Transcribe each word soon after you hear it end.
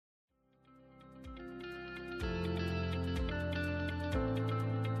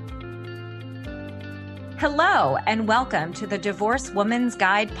Hello, and welcome to the Divorced Woman's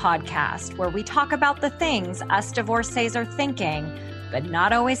Guide podcast, where we talk about the things us divorcees are thinking, but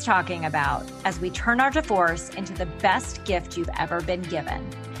not always talking about, as we turn our divorce into the best gift you've ever been given.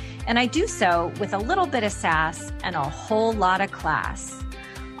 And I do so with a little bit of sass and a whole lot of class.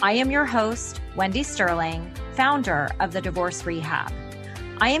 I am your host, Wendy Sterling, founder of the Divorce Rehab.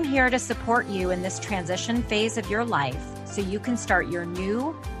 I am here to support you in this transition phase of your life so you can start your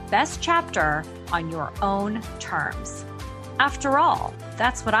new best chapter on your own terms. After all,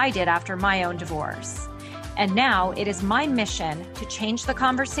 that's what I did after my own divorce. And now it is my mission to change the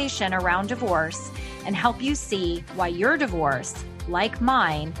conversation around divorce and help you see why your divorce, like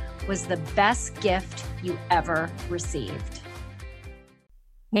mine, was the best gift you ever received.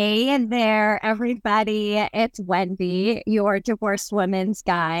 Hey there, everybody. It's Wendy, your Divorced Woman's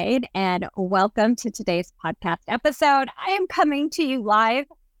Guide, and welcome to today's podcast episode. I am coming to you live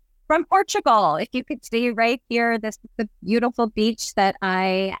from Portugal. If you could see right here, this is the beautiful beach that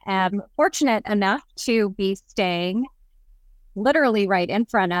I am fortunate enough to be staying literally right in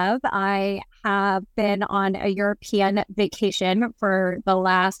front of. I have been on a European vacation for the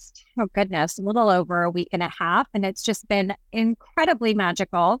last, a little over a week and a half, and it's just been incredibly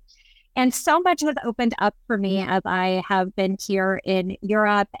magical. And so much has opened up for me as I have been here in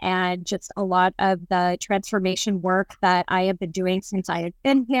Europe, and just a lot of the transformation work that I have been doing since I have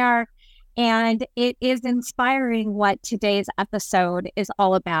been here. And it is inspiring what today's episode is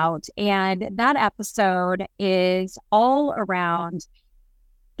all about. And that episode is all around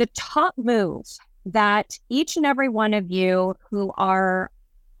the top moves that each and every one of you who are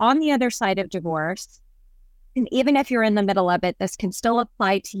on the other side of divorce, and even if you're in the middle of it, this can still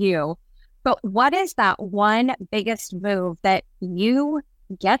apply to you. But what is that one biggest move that you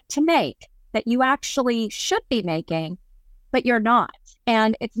get to make, that you actually should be making, but you're not?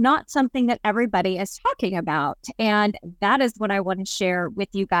 And it's not something that everybody is talking about. And that is what I want to share with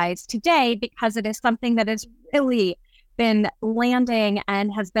you guys today, because it is something that has really been landing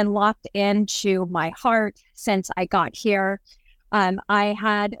and has been locked into my heart since I got here. I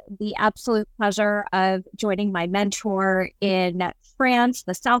had the absolute pleasure of joining my mentor in France,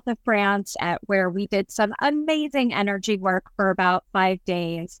 the south of France, where we did some amazing energy work for about 5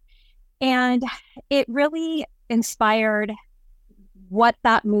 days. And it really inspired what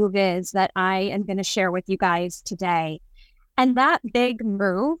that move is that I am going to share with you guys today. And that big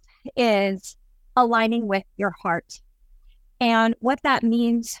move is aligning with your heart. And what that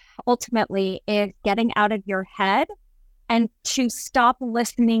means ultimately is getting out of your head and to stop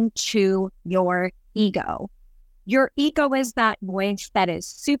listening to your ego. Your ego is that voice that is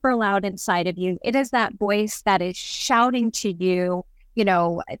super loud inside of you. It is that voice that is shouting to you,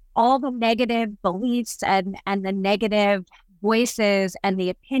 all the negative beliefs and the negative voices and the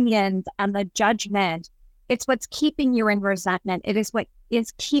opinions and the judgment. It's what's keeping you in resentment. It is what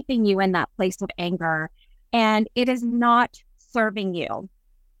is keeping you in that place of anger, and it is not serving you.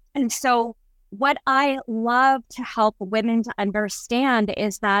 And so what I love to help women to understand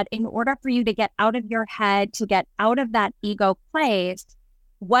is that in order for you to get out of your head, to get out of that ego place,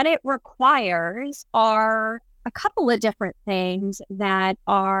 what it requires are a couple of different things that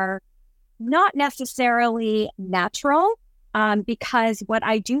are not necessarily natural, because what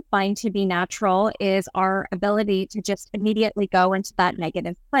I do find to be natural is our ability to just immediately go into that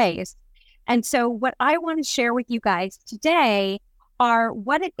negative place. And so what I want to share with you guys today are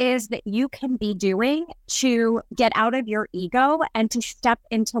what it is that you can be doing to get out of your ego and to step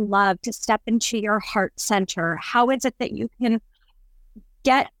into love, to step into your heart center. How is it that you can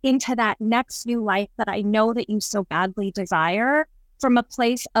get into that next new life that I know that you so badly desire from a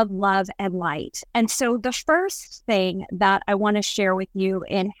place of love and light? And so the first thing that I want to share with you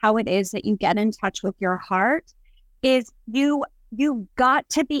in how it is that you get in touch with your heart is you got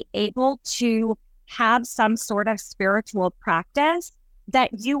to be able to have some sort of spiritual practice that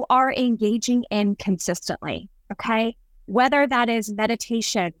you are engaging in consistently, okay? Whether that is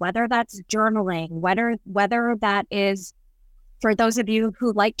meditation, whether that's journaling, whether that is for those of you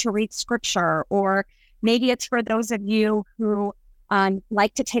who like to read scripture, or maybe it's for those of you who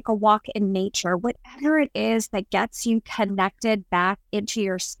like to take a walk in nature, whatever it is that gets you connected back into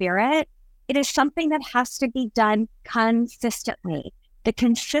your spirit, it is something that has to be done consistently. The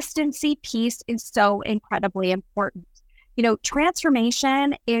consistency piece is so incredibly important.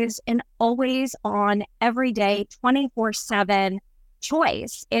 Transformation is an always on, everyday, 24/7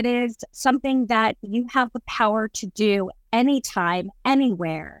 choice. It is something that you have the power to do anytime,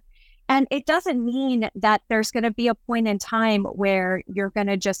 anywhere. And it doesn't mean that there's going to be a point in time where you're going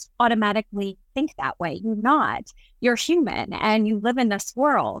to just automatically think that way. You're not. You're human and you live in this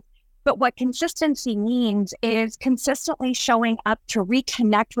world. But what consistency means is consistently showing up to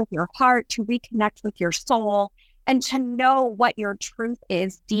reconnect with your heart, to reconnect with your soul, and to know what your truth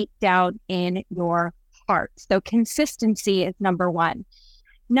is deep down in your heart. So consistency is number one.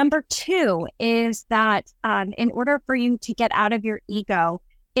 Number two is that in order for you to get out of your ego,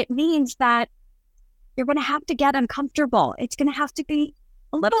 it means that you're going to have to get uncomfortable. It's going to have to be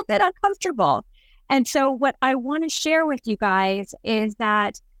a little bit uncomfortable. And so what I want to share with you guys is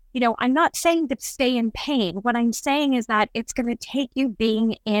that, I'm not saying to stay in pain. What I'm saying is that it's going to take you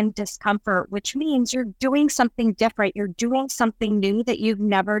being in discomfort, which means you're doing something different. You're doing something new that you've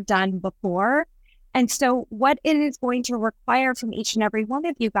never done before. And so what it is going to require from each and every one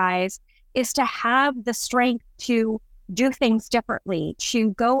of you guys is to have the strength to do things differently,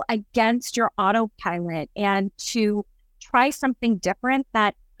 to go against your autopilot and to try something different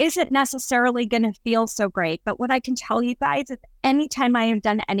that isn't necessarily going to feel so great. But what I can tell you guys is anytime I have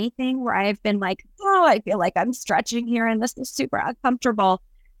done anything where I've been like, oh, I feel like I'm stretching here and this is super uncomfortable,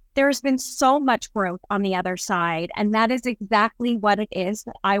 there's been so much growth on the other side. And that is exactly what it is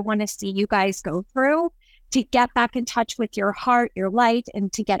that I want to see you guys go through to get back in touch with your heart, your light,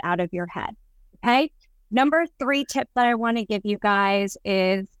 and to get out of your head. Okay. Number 3 tip that I want to give you guys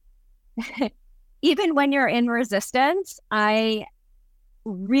is even when you're in resistance, I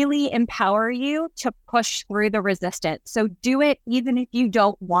really empower you to push through the resistance. So do it even if you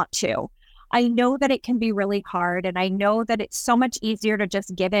don't want to. I know that it can be really hard, and I know that it's so much easier to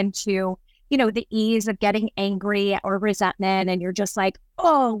just give into, the ease of getting angry or resentment. And you're just like,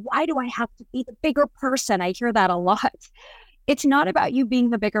 oh, why do I have to be the bigger person? I hear that a lot. It's not about you being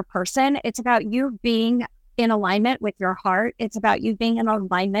the bigger person. It's about you being in alignment with your heart. It's about you being in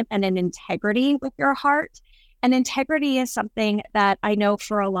alignment and in integrity with your heart. And integrity is something that I know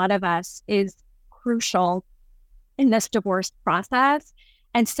for a lot of us is crucial in this divorce process.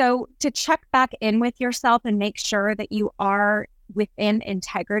 And so to check back in with yourself and make sure that you are within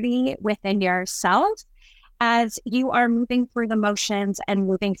integrity within yourself as you are moving through the motions and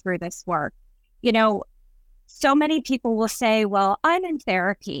moving through this work. So many people will say, well, I'm in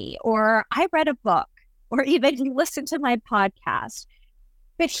therapy, or I read a book, or even you listen to my podcast.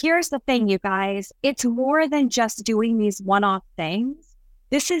 But here's the thing, you guys, it's more than just doing these one-off things.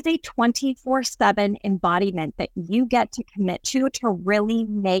 This is a 24/7 embodiment that you get to commit to really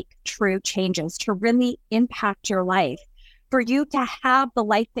make true changes, to really impact your life, for you to have the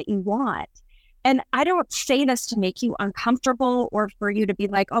life that you want. And I don't say this to make you uncomfortable or for you to be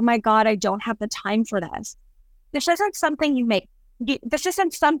like, oh my God, I don't have the time for this. This isn't something this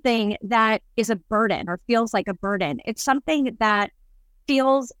isn't something that is a burden or feels like a burden. It's something that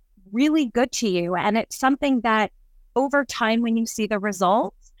feels really good to you. And it's something that over time, when you see the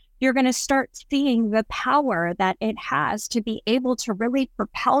results, you're going to start seeing the power that it has to be able to really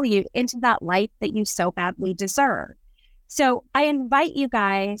propel you into that life that you so badly deserve. So I invite you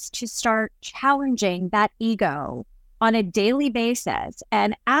guys to start challenging that ego on a daily basis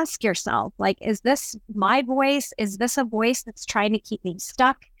and ask yourself, like, is this my voice? Is this a voice that's trying to keep me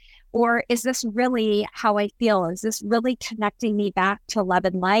stuck? Or is this really how I feel? Is this really connecting me back to love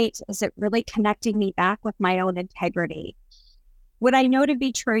and light? Is it really connecting me back with my own integrity? What I know to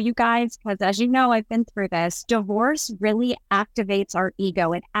be true, you guys, because as you know, I've been through this, divorce really activates our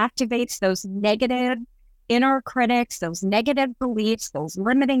ego. It activates those negative inner critics, those negative beliefs, those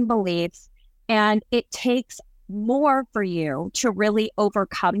limiting beliefs. And it takes more for you to really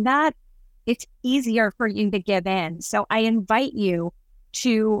overcome that. It's easier for you to give in. So I invite you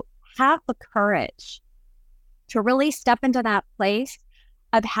to have the courage to really step into that place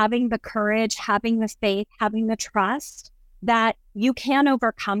of having the courage, having the faith, having the trust that you can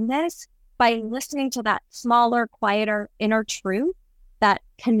overcome this by listening to that smaller, quieter inner truth, that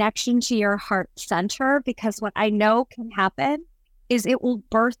connection to your heart center. Because what I know can happen is it will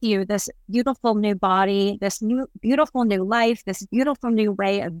birth you this beautiful new body, this new beautiful new life, this beautiful new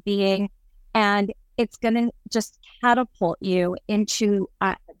way of being. And it's going to just catapult you into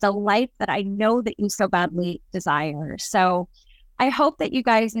the life that I know that you so badly desire. So I hope that you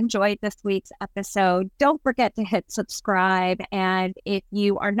guys enjoyed this week's episode. Don't forget to hit subscribe. And if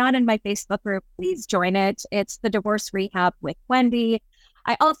you are not in my Facebook group, please join it. It's The Divorce Rehab with Wendy.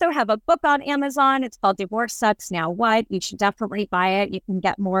 I also have a book on Amazon. It's called Divorce Sucks, Now What? You should definitely buy it. You can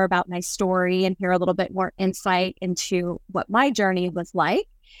get more about my story and hear a little bit more insight into what my journey was like.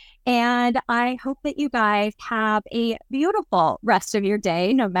 And I hope that you guys have a beautiful rest of your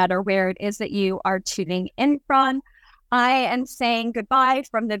day, no matter where it is that you are tuning in from. I am saying goodbye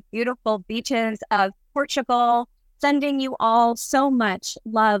from the beautiful beaches of Portugal, sending you all so much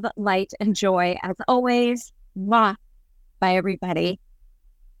love, light, and joy as always. Mwah. Bye, everybody.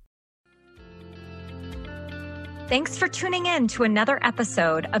 Thanks for tuning in to another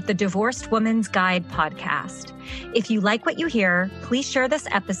episode of the Divorced Woman's Guide podcast. If you like what you hear, please share this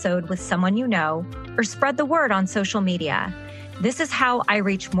episode with someone you know or spread the word on social media. This is how I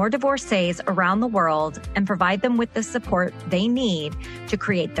reach more divorcees around the world and provide them with the support they need to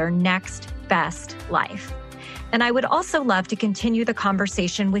create their next best life. And I would also love to continue the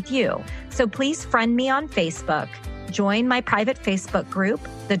conversation with you. So please friend me on Facebook, join my private Facebook group,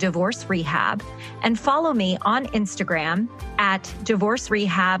 The Divorce Rehab, and follow me on Instagram at Divorce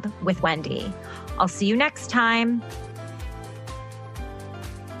Rehab with Wendy. I'll see you next time.